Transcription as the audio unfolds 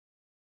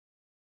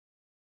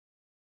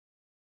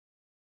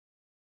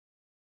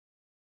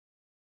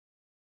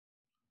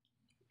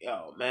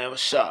Yo, man,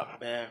 what's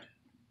up, man?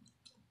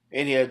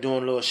 In here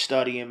doing a little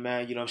studying,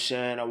 man. You know what I'm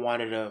saying? I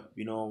wanted to,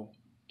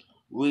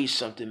 read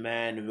something,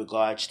 man, in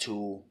regards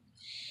to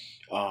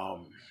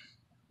um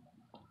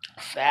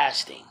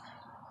fasting.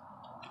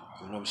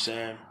 You know what I'm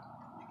saying?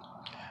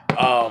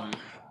 Um,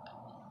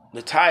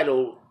 the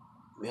title,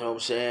 you know what I'm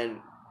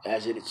saying,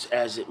 as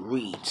it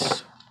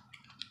reads,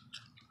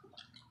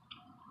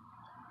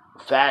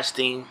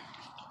 fasting,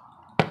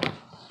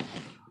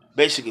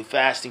 basically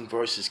fasting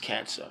versus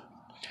cancer.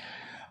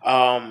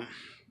 Um,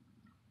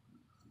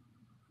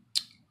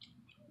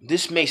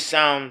 this may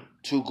sound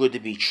too good to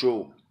be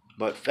true,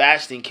 but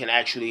fasting can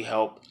actually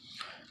help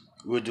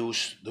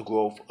reduce the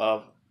growth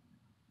of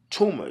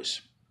tumors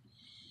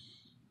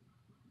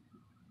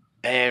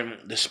and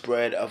the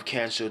spread of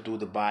cancer through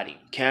the body.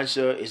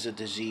 Cancer is a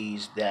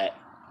disease that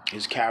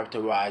is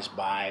characterized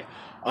by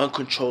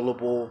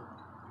uncontrollable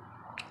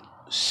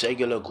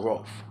cellular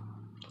growth.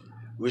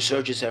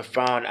 Researchers have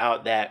found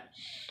out that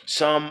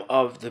some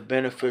of the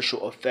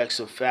beneficial effects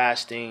of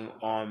fasting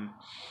on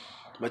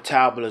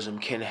metabolism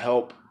can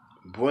help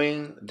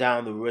bring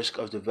down the risk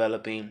of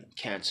developing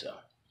cancer.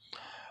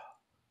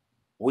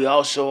 We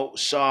also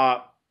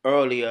saw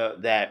earlier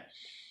that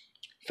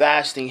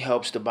fasting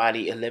helps the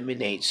body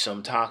eliminate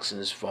some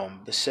toxins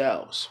from the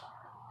cells.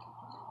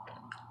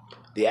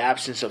 The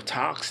absence of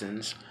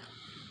toxic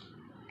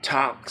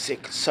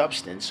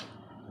substance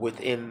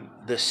within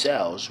the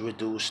cells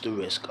reduce the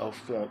risk of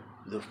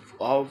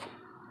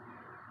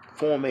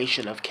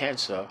formation of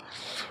cancer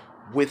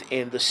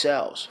within the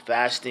cells.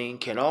 Fasting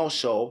can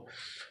also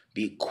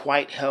be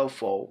quite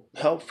helpful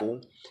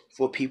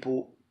for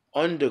people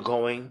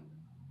undergoing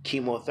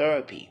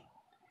chemotherapy.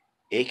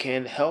 It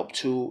can help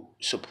to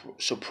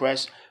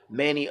suppress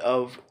many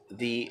of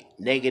the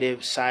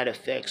negative side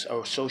effects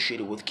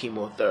associated with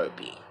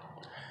chemotherapy.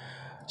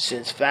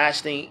 Since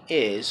fasting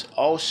is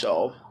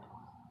also,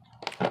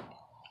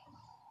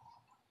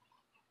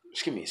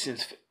 excuse me,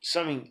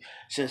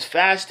 since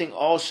fasting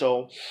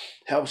also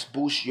helps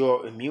boost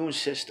your immune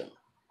system,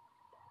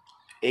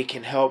 it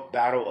can help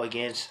battle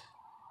against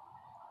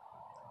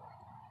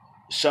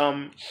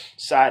some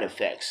side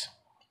effects.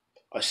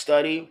 A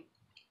study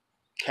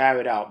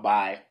carried out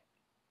by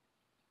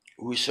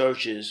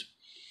researchers,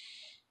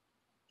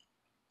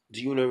 the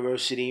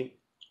University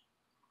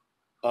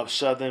of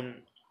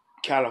Southern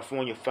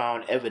California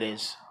found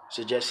evidence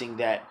suggesting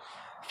that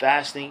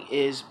fasting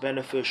is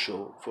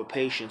beneficial for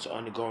patients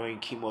undergoing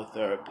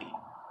chemotherapy.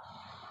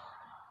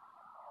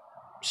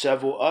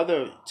 Several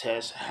other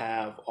tests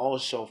have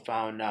also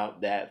found out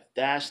that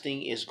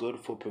fasting is good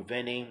for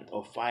preventing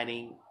or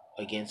fighting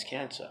against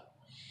cancer.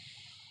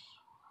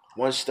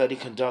 One study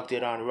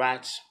conducted on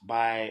rats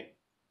by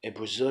a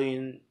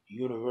Brazilian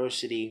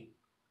university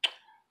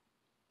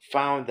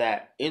found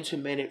that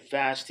intermittent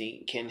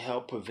fasting can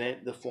help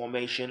prevent the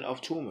formation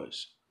of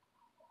tumors.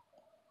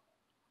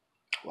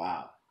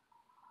 Wow.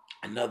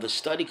 Another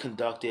study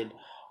conducted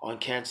on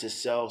cancer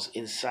cells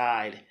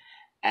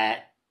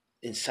at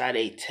inside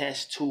a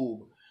test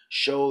tube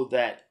showed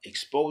that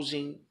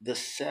exposing the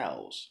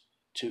cells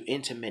to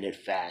intermittent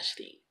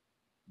fasting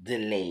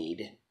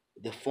delayed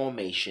the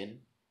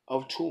formation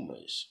of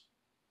tumors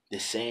the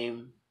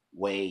same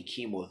way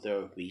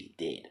chemotherapy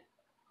did.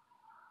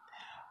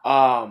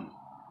 Um,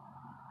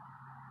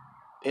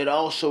 it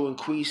also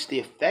increased the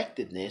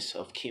effectiveness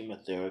of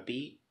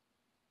chemotherapy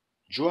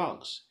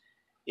drugs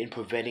in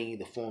preventing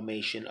the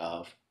formation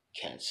of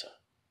cancer.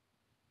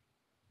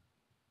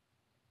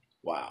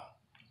 Wow.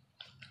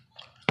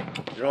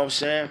 You know what I'm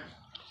saying?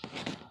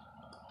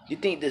 You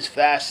think this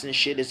fasting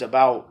shit is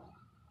about,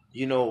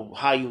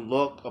 how you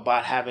look,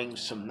 about having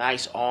some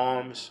nice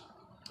arms?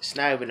 It's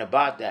not even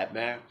about that,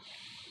 man.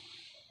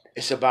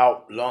 It's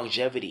about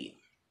longevity.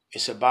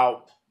 It's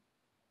about,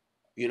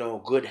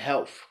 good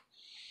health.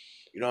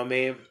 You know what I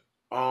mean?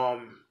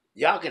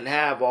 Y'all can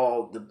have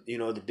all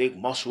the big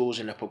muscles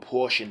and the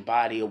proportion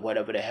body or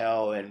whatever the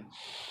hell and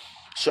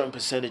certain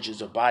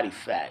percentages of body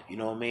fat. You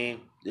know what I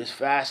mean? This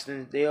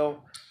fasting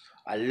deal,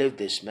 I live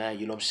this, man.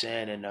 You know what I'm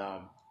saying? And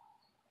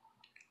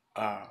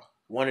uh,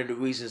 one of the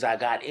reasons I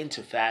got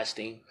into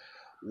fasting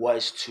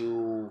was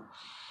to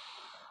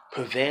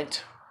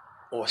prevent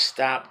or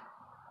stop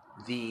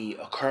the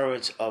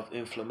occurrence of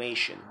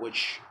inflammation,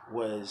 which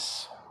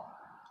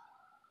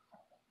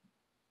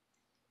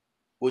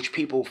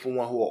people, for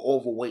one, who are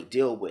overweight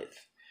deal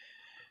with,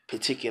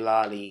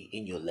 particularly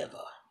in your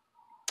liver.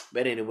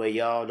 But anyway,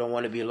 y'all, don't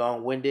want to be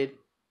long-winded.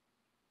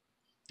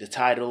 The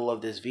title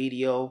of this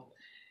video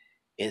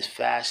is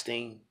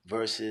Fasting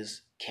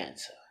versus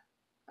Cancer.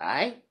 All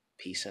right?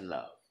 Peace and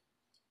love.